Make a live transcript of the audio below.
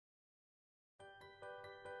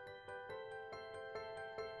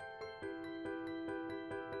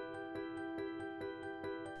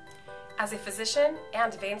As a physician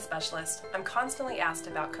and vein specialist, I'm constantly asked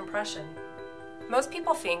about compression. Most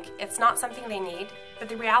people think it's not something they need, but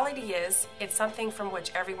the reality is it's something from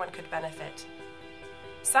which everyone could benefit.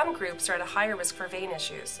 Some groups are at a higher risk for vein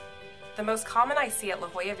issues. The most common I see at La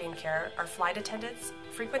Jolla Vein Care are flight attendants,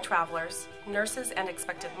 frequent travelers, nurses, and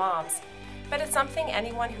expectant moms, but it's something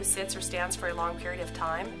anyone who sits or stands for a long period of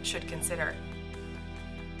time should consider.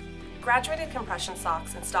 Graduated compression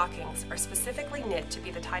socks and stockings are specifically knit to be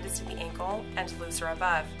the tightest in the ankle and looser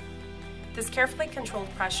above. This carefully controlled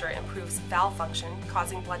pressure improves valve function,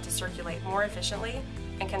 causing blood to circulate more efficiently,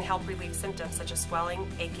 and can help relieve symptoms such as swelling,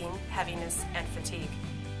 aching, heaviness, and fatigue.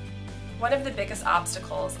 One of the biggest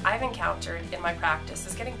obstacles I've encountered in my practice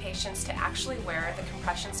is getting patients to actually wear the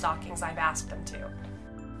compression stockings I've asked them to.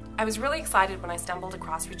 I was really excited when I stumbled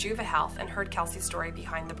across Rejuva Health and heard Kelsey's story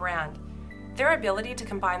behind the brand. Their ability to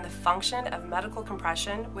combine the function of medical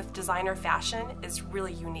compression with designer fashion is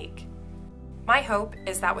really unique. My hope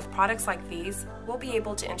is that with products like these, we'll be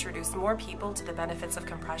able to introduce more people to the benefits of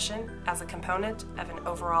compression as a component of an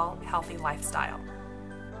overall healthy lifestyle.